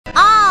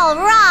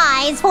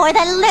is for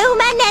the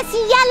luminous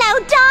yellow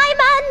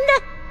diamond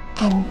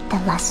and the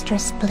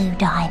lustrous blue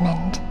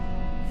diamond.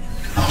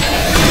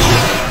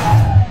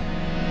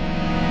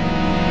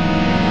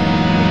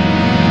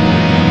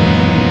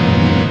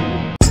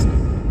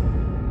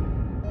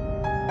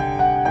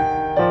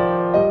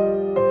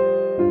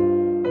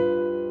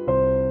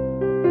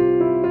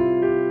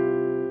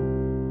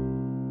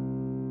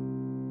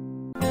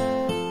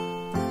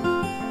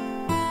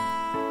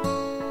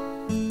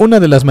 Una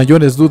de las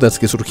mayores dudas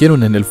que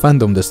surgieron en el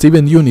fandom de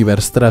Steven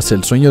Universe tras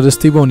el sueño de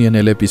Stevonnie en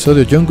el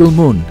episodio Jungle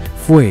Moon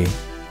fue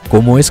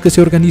 ¿cómo es que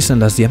se organizan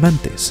las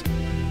diamantes?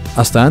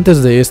 Hasta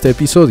antes de este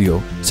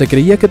episodio, se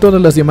creía que todas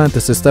las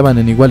diamantes estaban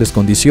en iguales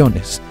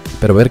condiciones,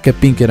 pero ver que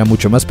Pink era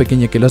mucho más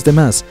pequeña que las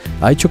demás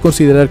ha hecho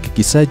considerar que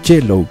quizá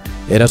Yellow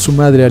era su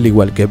madre al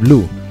igual que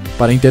Blue.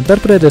 Para intentar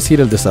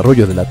predecir el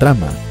desarrollo de la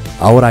trama,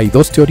 ahora hay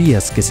dos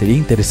teorías que sería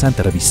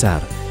interesante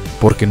revisar,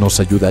 porque nos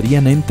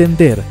ayudarían a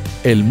entender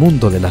el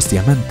mundo de las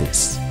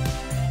diamantes.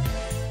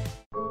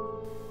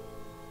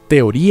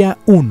 Teoría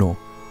 1.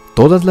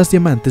 Todas las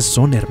diamantes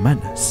son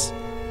hermanas.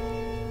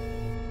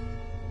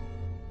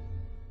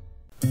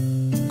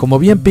 Como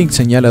bien Pink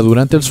señala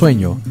durante el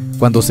sueño,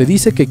 cuando se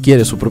dice que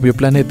quiere su propio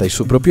planeta y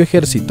su propio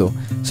ejército,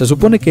 se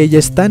supone que ella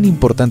es tan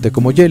importante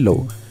como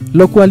Yellow,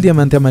 lo cual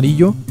Diamante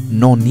Amarillo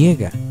no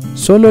niega,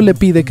 solo le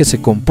pide que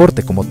se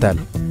comporte como tal.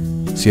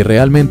 Si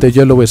realmente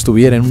Yellow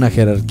estuviera en una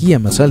jerarquía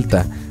más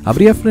alta,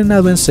 habría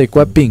frenado en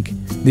seco a Pink,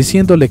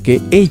 diciéndole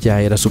que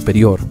ella era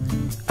superior,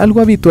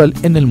 algo habitual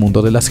en el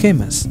mundo de las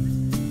gemas.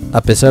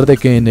 A pesar de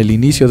que en el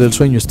inicio del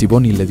sueño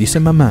Stevonnie le dice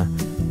mamá,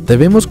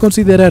 debemos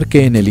considerar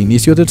que en el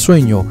inicio del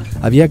sueño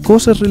había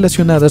cosas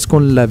relacionadas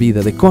con la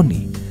vida de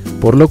Connie,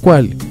 por lo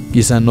cual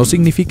quizá no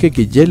signifique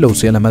que Yellow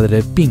sea la madre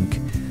de Pink,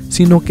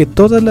 sino que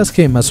todas las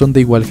gemas son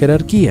de igual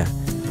jerarquía,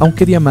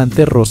 aunque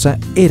Diamante Rosa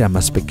era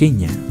más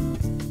pequeña.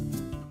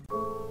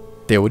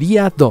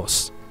 Teoría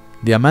 2.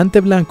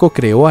 Diamante Blanco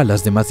creó a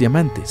las demás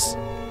diamantes.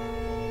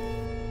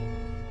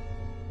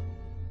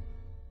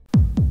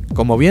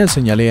 Como bien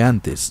señalé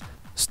antes,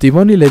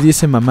 Stevonnie le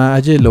dice mamá a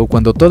Yellow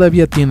cuando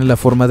todavía tiene la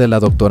forma de la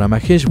doctora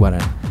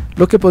Maheshwaran,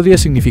 lo que podría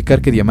significar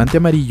que Diamante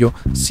Amarillo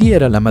sí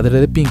era la madre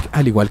de Pink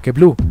al igual que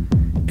Blue.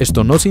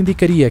 Esto nos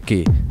indicaría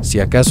que, si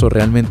acaso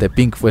realmente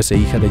Pink fuese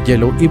hija de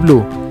Yellow y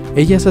Blue,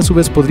 ellas a su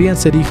vez podrían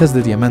ser hijas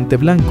de Diamante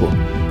Blanco,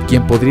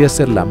 quien podría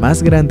ser la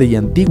más grande y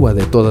antigua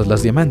de todas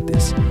las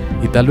diamantes,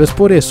 y tal vez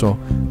por eso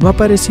no ha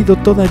aparecido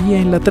todavía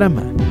en la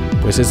trama,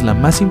 pues es la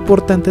más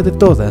importante de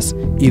todas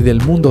y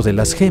del mundo de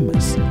las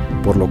gemas,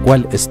 por lo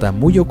cual está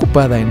muy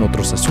ocupada en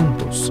otros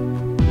asuntos.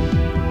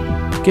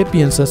 ¿Qué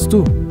piensas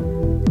tú?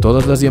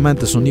 ¿Todas las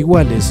diamantes son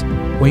iguales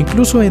o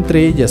incluso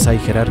entre ellas hay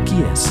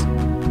jerarquías?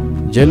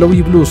 ¿Yellow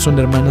y Blue son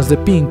hermanas de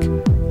Pink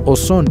o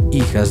son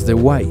hijas de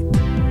White?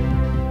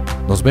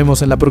 Nos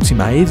vemos en la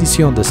próxima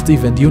edición de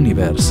Steven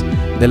Universe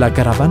de la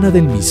Caravana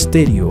del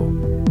Misterio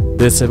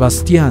de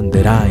Sebastián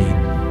Deráin.